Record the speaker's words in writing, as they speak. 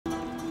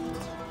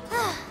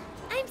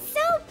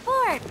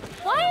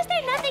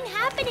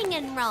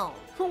doing in Rome?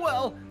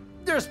 Well,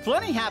 there's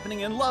plenty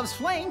happening in Love's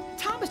Flame.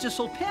 Thomas just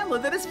told Pamela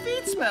that his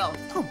feet smell.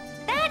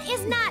 That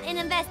is not an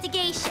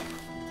investigation.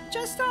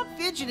 Just stop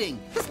fidgeting.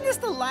 Isn't this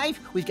the life?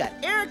 We've got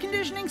air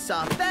conditioning,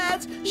 soft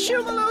beds,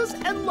 shumaloos,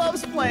 and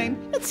Love's Flame.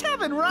 It's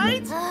heaven,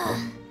 right?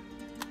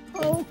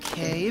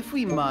 Okay, if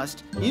we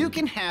must, you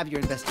can have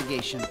your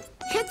investigation.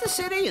 Hit the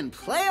city and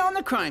play on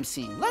the crime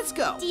scene. Let's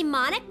go.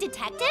 Demonic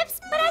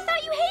detectives? But I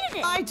thought you hated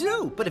it. I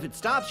do, but if it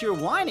stops your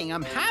whining,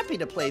 I'm happy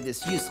to play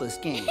this useless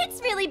game.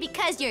 It's really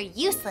because you're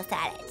useless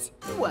at it.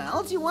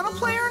 Well, do you want to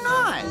play or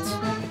not?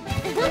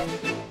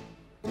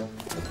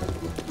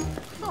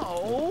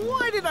 Oh,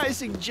 why did I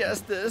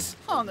suggest this?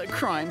 On the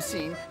crime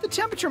scene, the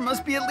temperature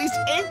must be at least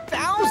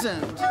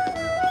 8,000.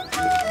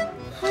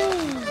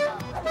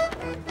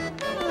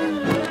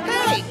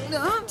 Hey!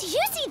 Do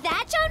you see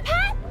that,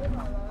 Jean-Pat?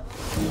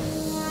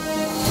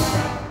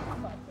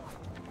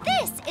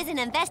 This is an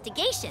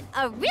investigation,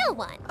 a real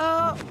one.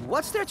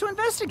 What's there to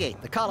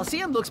investigate? The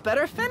Coliseum looks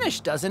better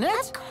finished, doesn't it?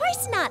 Of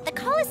course not. The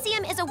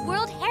Coliseum is a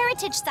World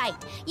Heritage Site.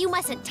 You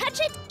mustn't touch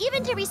it,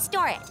 even to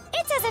restore it.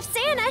 It's as if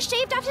Santa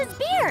shaved off his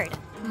beard.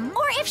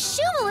 Or if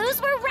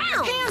shumaloos were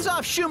round. Hands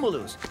off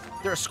shumaloos.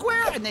 They're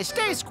square and they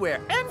stay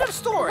square. End of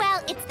story.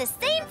 Well, it's the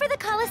same for the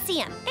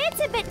Coliseum. It's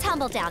a bit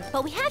tumbled down,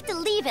 but we have to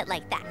leave it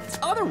like that.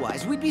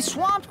 Otherwise, we'd be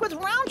swamped with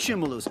round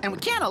shumaloos, and we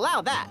can't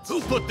allow that. Who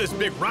put this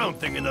big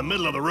round thing in the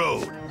middle of the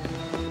road?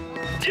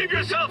 Give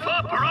yourself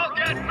up or I'll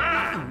get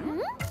mad!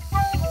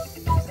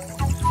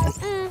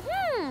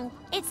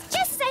 It's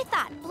just as I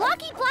thought.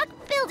 Blocky block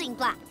building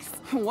blocks.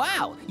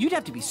 Wow, you'd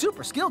have to be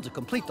super skilled to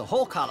complete the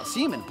whole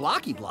Coliseum in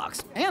blocky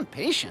blocks, and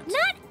patient.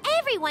 Not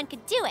everyone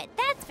could do it,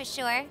 that's for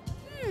sure.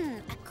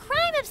 A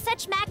crime of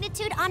such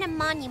magnitude on a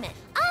monument.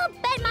 I'll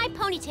bet my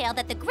ponytail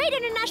that the great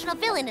international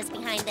villain is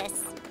behind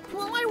this.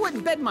 Well, I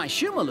wouldn't bet my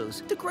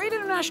shumaloos. The great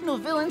international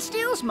villain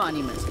steals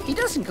monuments. He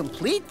doesn't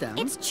complete them.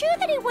 It's true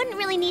that he wouldn't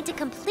really need to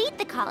complete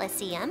the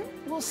Coliseum.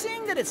 Well,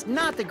 seeing that it's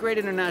not the great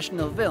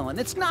international villain,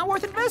 it's not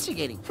worth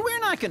investigating. We're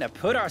not gonna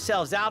put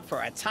ourselves out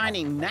for a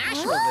tiny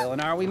national villain,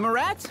 are we,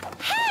 Mirette?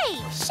 Hey,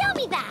 show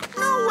me that.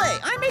 No way!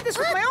 I made this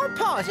with my own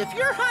paws. If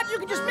you're hot, you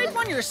can just make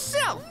one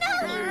yourself.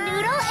 No, you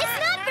noodle. It's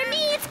not for me.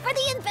 It's for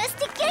the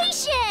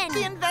investigation.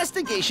 The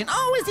investigation.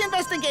 Always the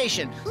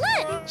investigation.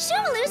 Look,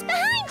 shumaloos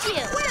behind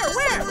you.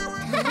 Where?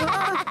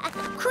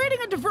 Creating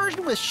a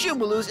diversion with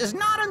shumaloos is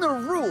not in the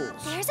rules.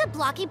 There's a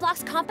Bloki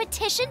Blocks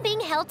competition being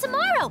held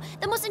tomorrow.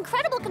 The most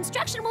incredible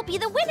construction will be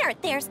the winner.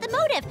 There's the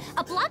motive.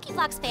 A Bloki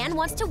Blocks fan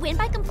wants to win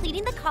by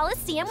completing the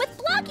Coliseum with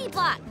Bloki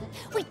Blocks.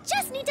 We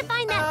just need to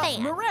find that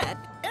fan. Mirette,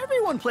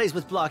 everyone plays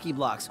with blocky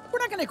blocks. We're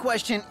not going to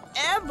question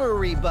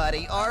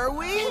everybody, are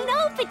we?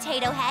 No,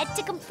 Potato Head.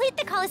 To complete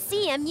the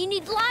Coliseum, you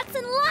need lots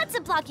and lots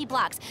of Bloki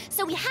Blocks.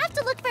 So we have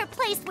to look for a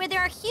place where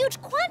there are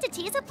huge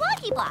quantities of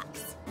Bloki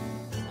Blocks.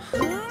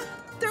 Huh?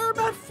 There are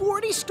about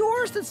 40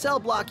 stores that sell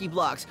blocky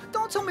blocks.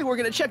 Don't tell me we're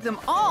going to check them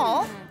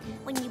all.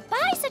 When you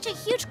buy such a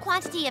huge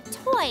quantity of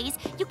toys,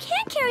 you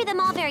can't carry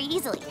them all very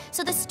easily.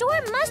 So the store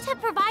must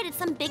have provided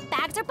some big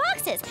bags or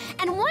boxes.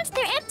 And once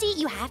they're empty,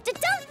 you have to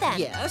dump them.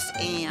 Yes,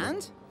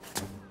 and?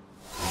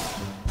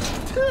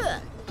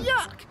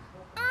 Yuck!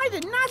 I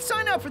did not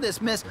sign up for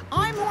this, miss.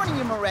 I'm warning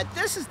you, Mirette.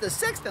 This is the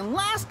 6th and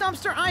last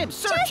dumpster I am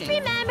searching. Just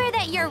remember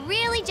that you're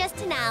really just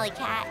an alley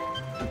cat.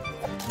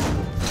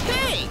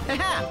 Hey!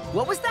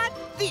 What was that?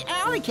 The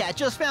alley cat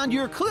just found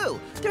your clue.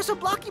 There's a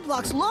Bloki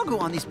Blocks logo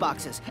on these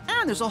boxes,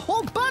 and there's a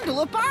whole bundle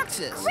of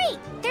boxes. Great!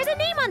 There's a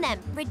name on them.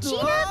 Regina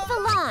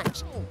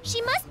Falange.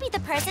 She must be the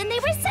person they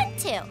were sent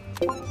to.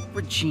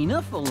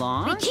 Regina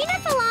Falange? Regina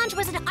Falange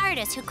was an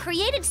artist who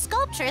created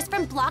sculptures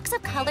from blocks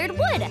of colored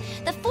wood,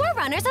 the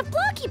forerunners of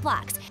Bloki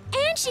Blocks.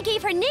 And she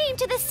gave her name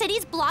to the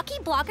city's Bloki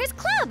Blockers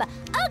Club.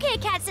 Okay,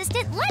 Cat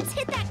Assistant, let's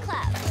hit that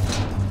club.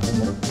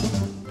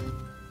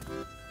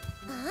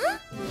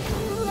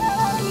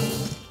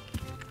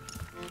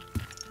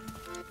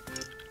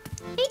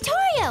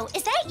 Vittorio,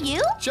 is that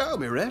you? Ciao,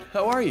 Mirette.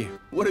 How are you?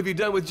 What have you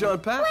done with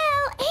Jean-Pat?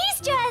 Well, he's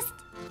just,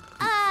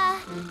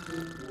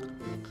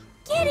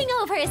 getting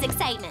over his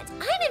excitement.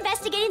 I'm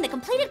investigating the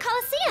completed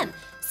Coliseum.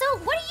 So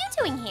what are you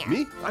doing here?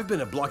 Me? I've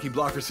been a Blocky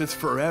Blocker since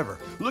forever.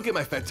 Look at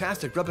my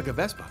fantastic replica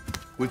Vespa.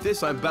 With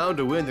this, I'm bound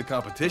to win the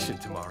competition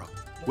tomorrow.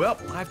 Well,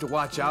 I have to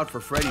watch out for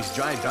Freddy's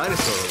giant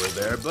dinosaur over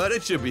there, but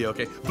it should be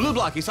okay. Blue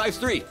Blocky, size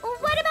 3.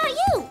 What about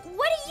you?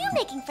 What are you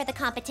making for the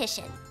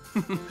competition?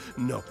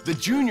 No, the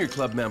junior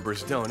club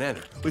members don't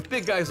enter. With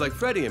big guys like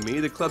Freddy and me,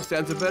 the club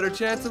stands a better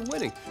chance of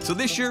winning. So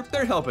this year,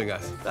 they're helping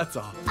us, that's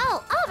all.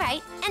 Oh, all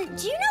right. And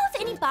do you know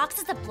if any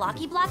boxes of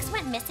Bloki Blocks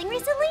went missing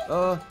recently?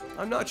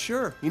 I'm not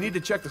sure. You need to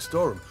check the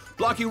storeroom.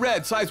 Blocky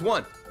Red, size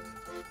 1.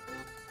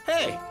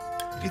 Hey,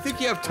 do you think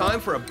you have time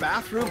for a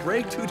bathroom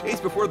break 2 days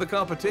before the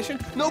competition?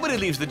 Nobody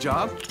leaves the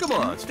job. Come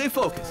on, stay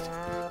focused.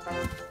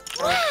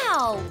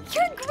 Wow,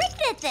 you're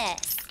great at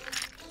this.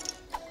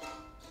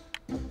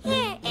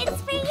 Here,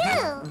 it's for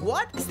you.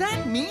 What? Is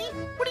that me?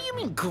 What do you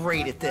mean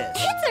great at this?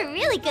 It's a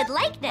really good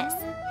likeness.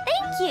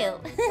 Thank Thank you.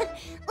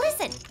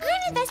 Listen,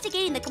 I'm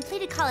investigating the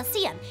completed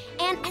Coliseum,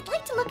 and I'd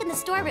like to look in the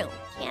storeroom.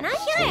 Can I?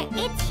 Sure,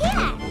 it's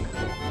here.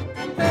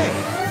 Hey,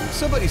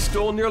 somebody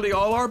stole nearly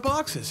all our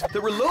boxes.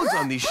 There were loads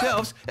on these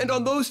shelves, and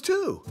on those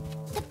too.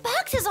 The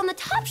boxes on the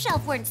top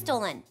shelf weren't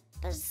stolen.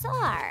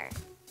 Bizarre.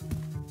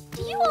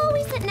 Do you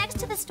always sit next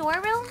to the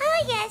storeroom?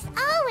 Oh, yes,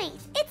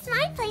 always. It's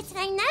my place and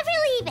I never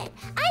leave it.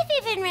 I've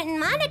even written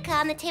Monica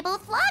on the table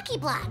with Bloki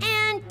Blocks.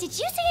 And did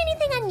you see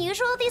anything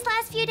unusual these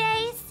last few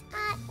days?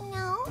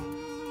 No.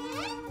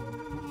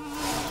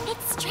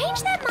 It's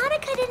strange that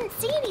Monica didn't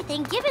see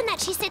anything, given that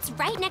she sits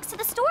right next to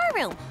the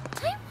storeroom.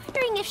 I'm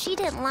wondering if she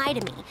didn't lie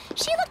to me.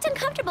 She looked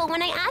uncomfortable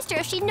when I asked her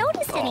if she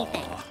noticed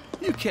anything.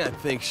 You can't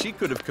think she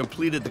could have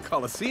completed the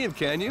Coliseum,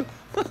 can you?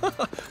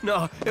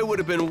 No, it would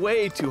have been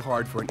way too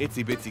hard for an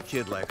itsy-bitsy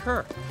kid like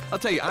her. I'll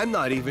tell you, I'm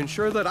not even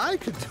sure that I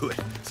could do it.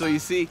 So you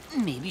see...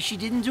 Maybe she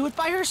didn't do it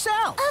by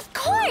herself. Of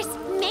course!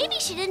 Maybe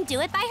she didn't do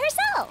it by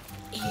herself.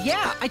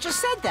 Yeah, I just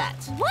said that.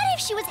 What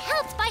if she was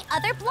helped by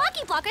other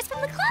Bloki Blockers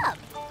from the club?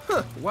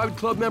 Huh, why would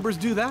club members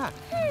do that?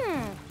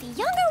 The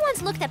younger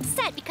ones looked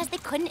upset because they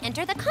couldn't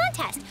enter the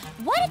contest.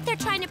 What if they're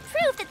trying to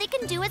prove that they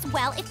can do as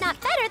well, if not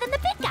better, than the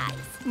big guys?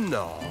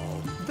 No,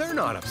 they're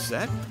not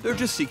upset. They're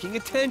just seeking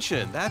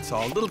attention, that's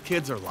all. Little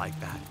kids are like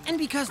that. And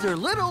because they're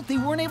little, they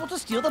weren't able to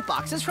steal the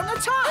boxes from the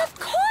top. Of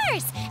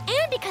course!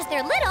 And because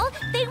they're little,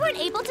 they weren't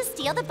able to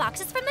steal the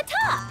boxes from the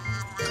top.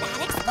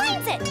 That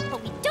explains it,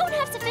 but we don't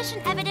have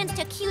sufficient evidence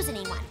to accuse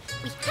anyone.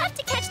 We have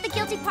to catch the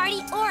guilty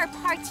party or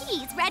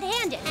parties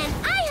red-handed,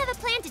 and I have a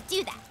plan to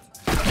do that.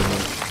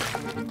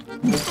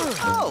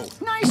 Oh,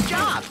 nice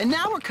job. And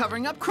now we're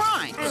covering up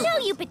crime. No,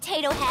 you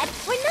potato head.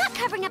 We're not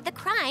covering up the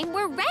crime.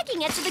 We're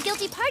wrecking it so the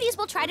guilty parties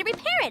will try to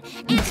repair it.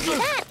 And to do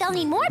that, they'll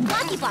need more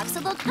Bloki Blocks, so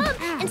they'll come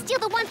and steal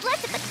the ones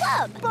left at the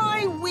club.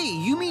 By we,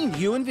 you mean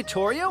you and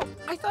Vittorio?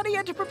 I thought he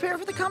had to prepare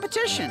for the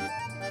competition.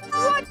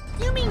 What?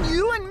 You mean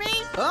you and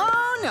me?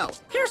 Oh, no.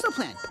 Here's the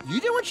plan.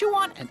 You do what you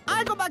want, and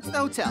I go back to the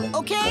hotel,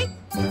 okay?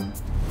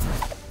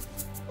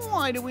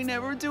 Why do we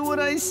never do what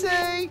I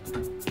say?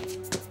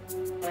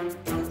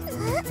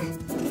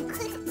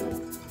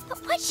 But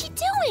what's she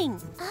doing?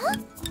 Huh?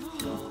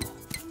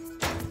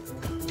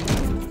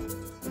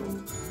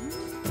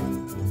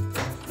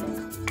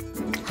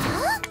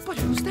 Huh? But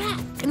who's that?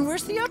 And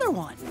where's the other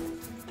one?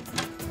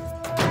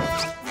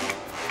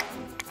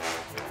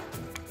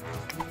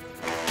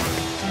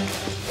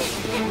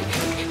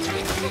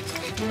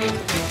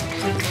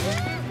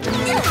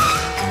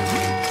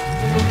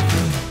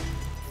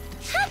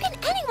 How can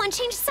anyone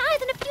change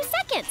size in a few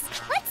seconds?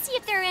 Let's see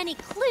if there are any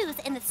clues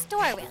in the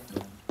storeroom.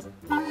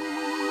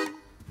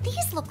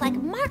 These look like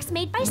marks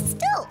made by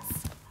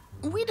stilts.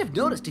 We'd have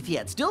noticed if he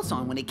had stilts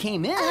on when he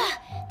came in.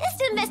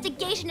 This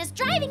investigation is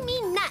driving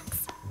me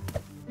nuts.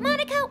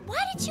 Monica,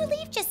 why did you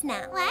leave just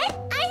now? What?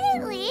 I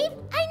didn't leave.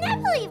 I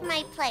never leave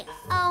my place.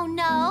 Oh,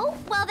 no?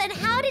 Well, then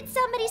how did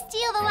somebody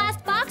steal the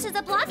last boxes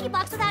of Bloki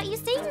Blocks without you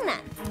seeing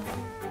them?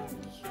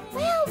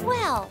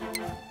 Well,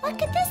 what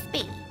could this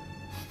be?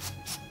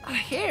 A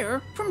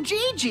hair from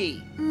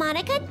Gigi.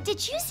 Monica,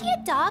 did you see a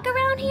dog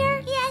around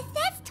here? Yes,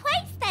 that's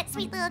twice that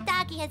sweet little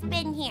doggy has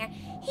been here.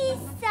 He's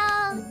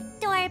so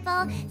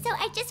adorable. So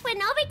I just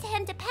went over to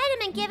him to pet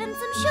him and give him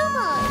some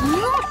shumos.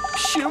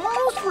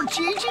 Shumos for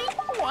Gigi?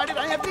 Why did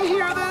I have to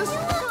hear this? You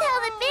won't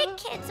tell the big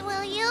kids,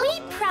 will you? We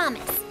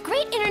promise.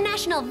 Great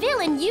international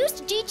villain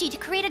used Gigi to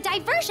create a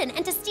diversion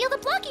and to steal the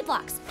Bloki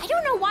Blocks. I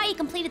don't know why he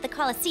completed the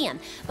Coliseum,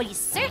 but he's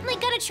certainly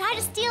gonna try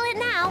to steal it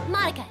now.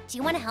 Monica, do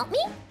you want to help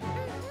me?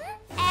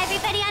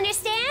 Everybody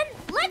understand?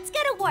 Let's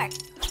go to work.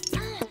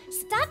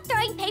 Stop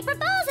throwing paper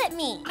balls at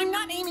me. I'm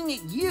not aiming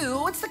at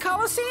you. It's the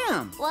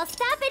Coliseum. Well,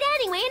 stop it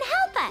anyway and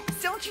help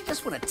us. Don't you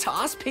just want to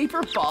toss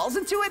paper balls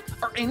into it?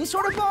 Or any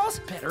sort of balls?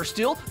 Better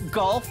still,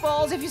 golf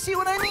balls, if you see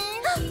what I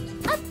mean.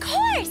 Of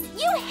course!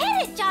 You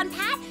hit it,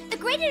 Jean-Pat. The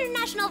great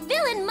international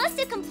villain must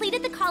have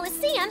completed the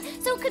Coliseum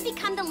so it could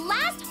become the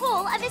last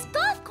hole of his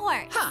golf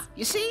course. Huh,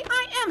 you see,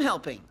 I am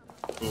helping.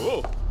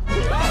 Oh.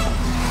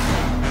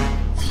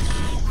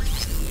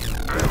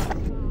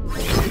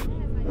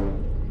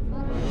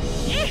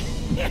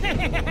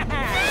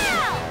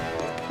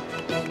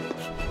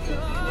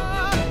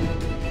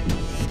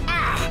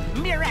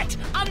 Mirette,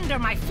 under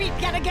my feet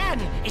yet again.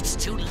 It's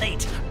too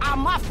late.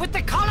 I'm off with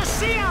the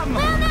Coliseum.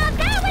 Well, now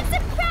that would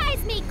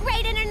surprise me,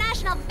 great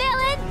international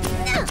villain.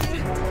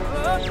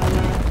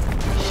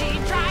 She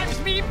drives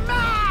me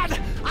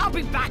mad. I'll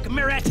be back,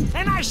 Mirette,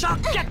 and I shall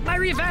get my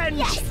revenge.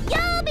 Yes,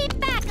 you'll be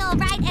back, all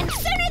right, and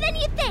sooner than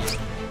you think.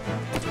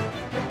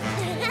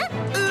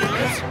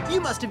 You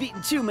must have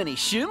eaten too many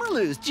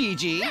Shumaloos,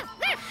 Gigi.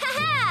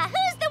 Ha-ha!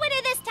 Who's the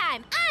winner this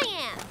time? I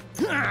am.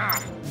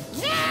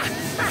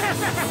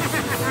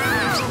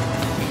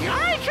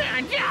 I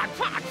can't get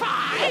pot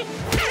pie.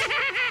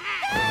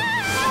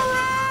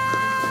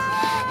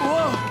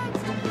 Whoa!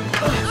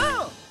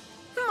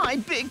 Oh, my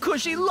big,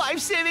 cushy,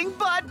 life-saving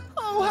butt.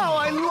 Oh, how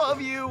I love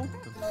you.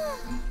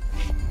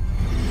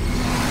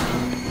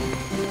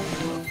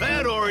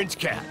 That orange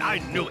cat, I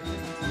knew it.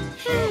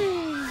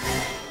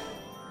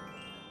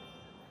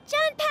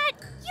 Jean-Pat,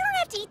 you don't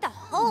have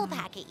whole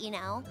packet, you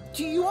know.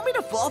 Do you want me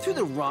to fall through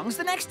the rungs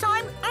the next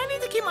time? I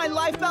need to keep my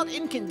life belt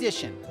in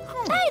condition.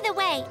 By the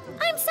way,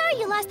 I'm sorry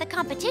you lost the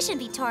competition,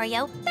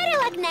 Vittorio. Better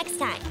luck next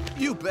time.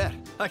 You bet.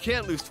 I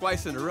can't lose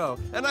twice in a row,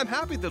 and I'm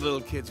happy the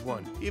little kids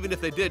won, even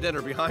if they did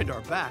enter behind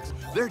our backs.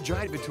 Their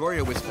giant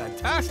Vittorio was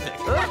fantastic.